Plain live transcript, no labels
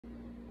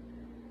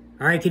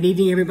All right, good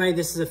evening, everybody.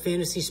 This is a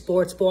Fantasy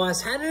Sports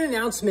Boss. Had an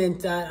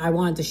announcement that I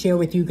wanted to share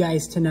with you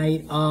guys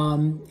tonight,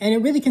 and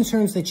it really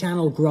concerns the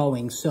channel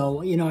growing.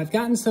 So, I've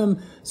gotten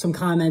some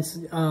comments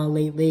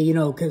lately,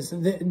 because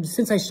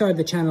since I started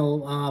the channel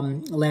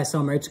last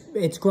summer,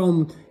 it's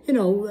grown,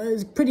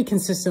 pretty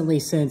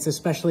consistently since,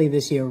 especially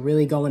this year,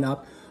 really going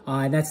up.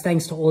 And that's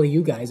thanks to all of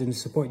you guys and the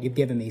support you've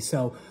given me.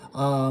 So,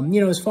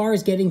 as far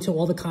as getting to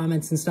all the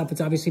comments and stuff,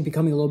 it's obviously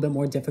becoming a little bit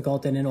more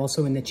difficult, and then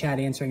also in the chat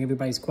answering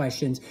everybody's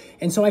questions.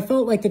 And so I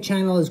felt like the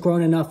channel has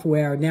grown enough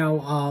where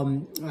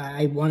now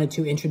I wanted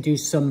to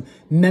introduce some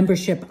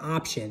membership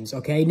options,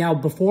 okay? Now,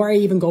 before I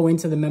even go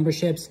into the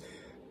memberships,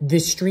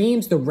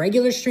 the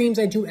regular streams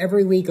I do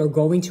every week are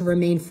going to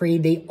remain free.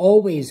 They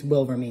always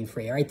will remain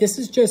free, all right? This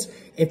is just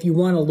if you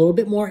want a little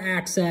bit more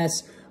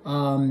access,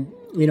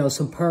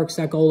 some perks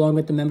that go along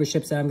with the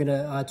memberships that I'm going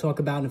to talk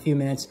about in a few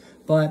minutes.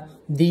 But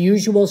the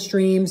usual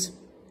streams,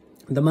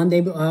 the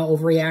Monday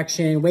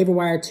Overreaction, Waiver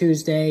Wire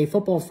Tuesday,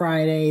 Football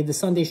Friday, the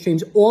Sunday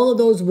streams, all of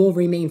those will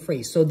remain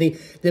free. So the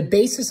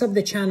basis of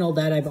the channel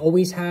that I've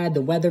always had,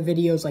 the weather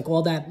videos, like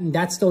all that,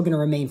 that's still going to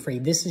remain free.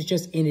 This is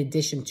just in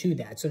addition to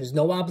that. So there's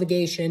no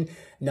obligation,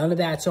 none of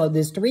that. So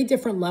there's 3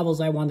 different levels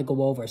I want to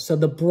go over. So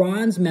the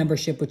bronze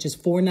membership, which is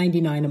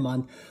 $4.99 a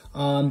month,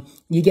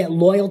 you get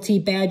loyalty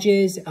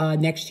badges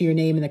next to your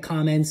name in the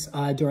comments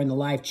during the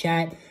live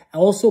chat.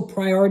 Also,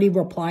 priority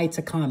reply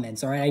to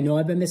comments, all right? I know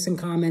I've been missing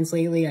comments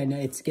lately. I know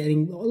it's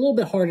getting a little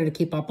bit harder to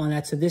keep up on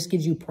that. So this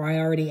gives you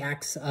priority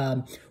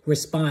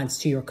response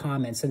to your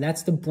comments. And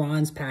that's the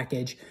bronze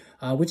package,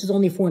 which is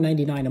only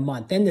 $4.99 a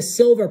month. Then the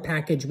silver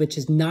package, which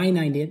is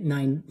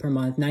 $9.99 per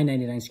month,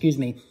 $9.99, excuse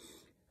me.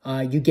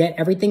 You get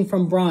everything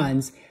from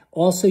bronze.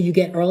 Also, you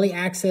get early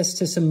access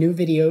to some new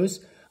videos.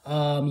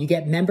 You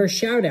get member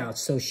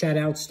shout-outs, so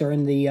shout-outs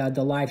during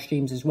the live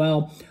streams as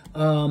well.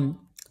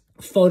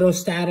 Photo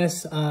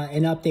status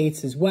and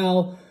updates as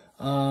well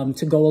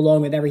to go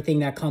along with everything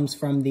that comes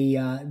from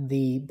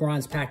the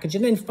bronze package.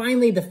 And then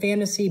finally, the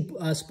Fantasy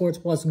Sports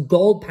Plus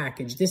Gold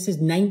package. This is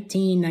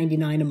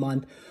 $19.99 a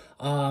month.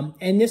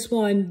 And this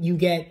one,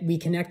 we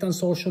connect on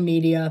social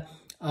media.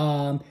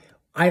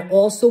 I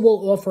also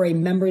will offer a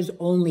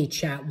members-only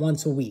chat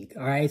once a week,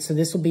 all right? So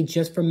this will be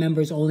just for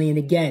members only, and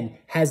again,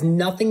 has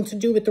nothing to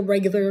do with the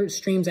regular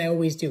streams I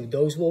always do.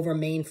 Those will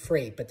remain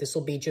free, but this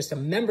will be just a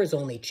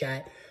members-only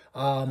chat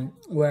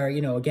where,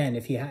 again,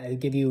 if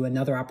give you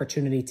another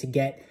opportunity to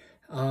get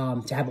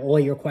to have all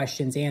your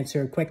questions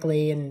answered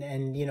quickly, and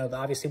there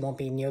obviously won't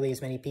be nearly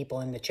as many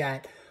people in the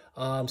chat.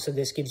 So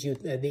this gives you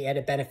the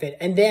added benefit.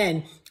 And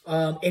then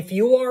if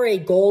you are a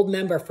gold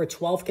member for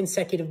 12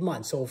 consecutive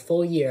months, so a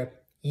full year,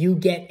 you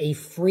get a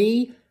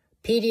free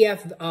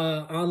PDF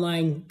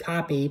online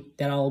copy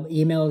that I'll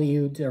email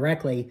you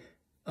directly.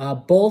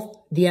 Both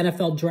the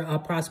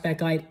NFL Prospect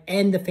Guide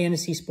and the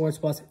Fantasy Sports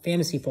Plus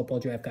Fantasy Football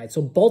Draft Guide.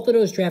 So both of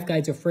those draft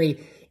guides are free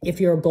if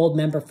you're a gold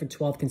member for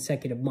 12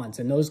 consecutive months.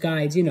 And those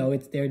guides,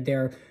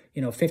 they're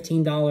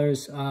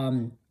 $15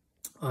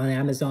 on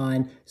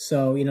Amazon.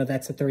 So,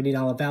 that's a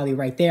 $30 value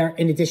right there,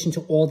 in addition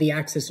to all the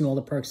access and all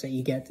the perks that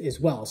you get as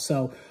well.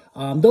 So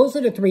those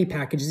are the 3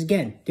 packages.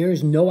 Again,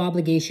 there's no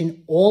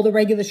obligation. All the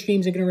regular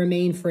streams are going to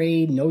remain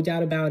free, no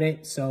doubt about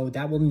it. So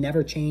that will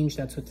never change.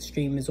 That's what the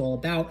stream is all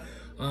about.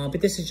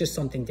 But this is just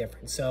something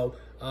different. So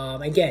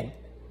again,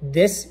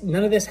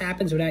 none of this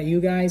happens without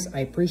you guys. I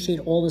appreciate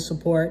all the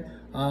support.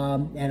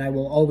 And I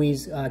will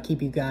always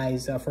keep you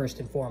guys first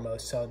and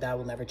foremost. So that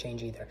will never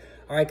change either.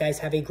 All right, guys,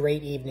 have a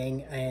great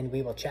evening, and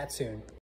we will chat soon.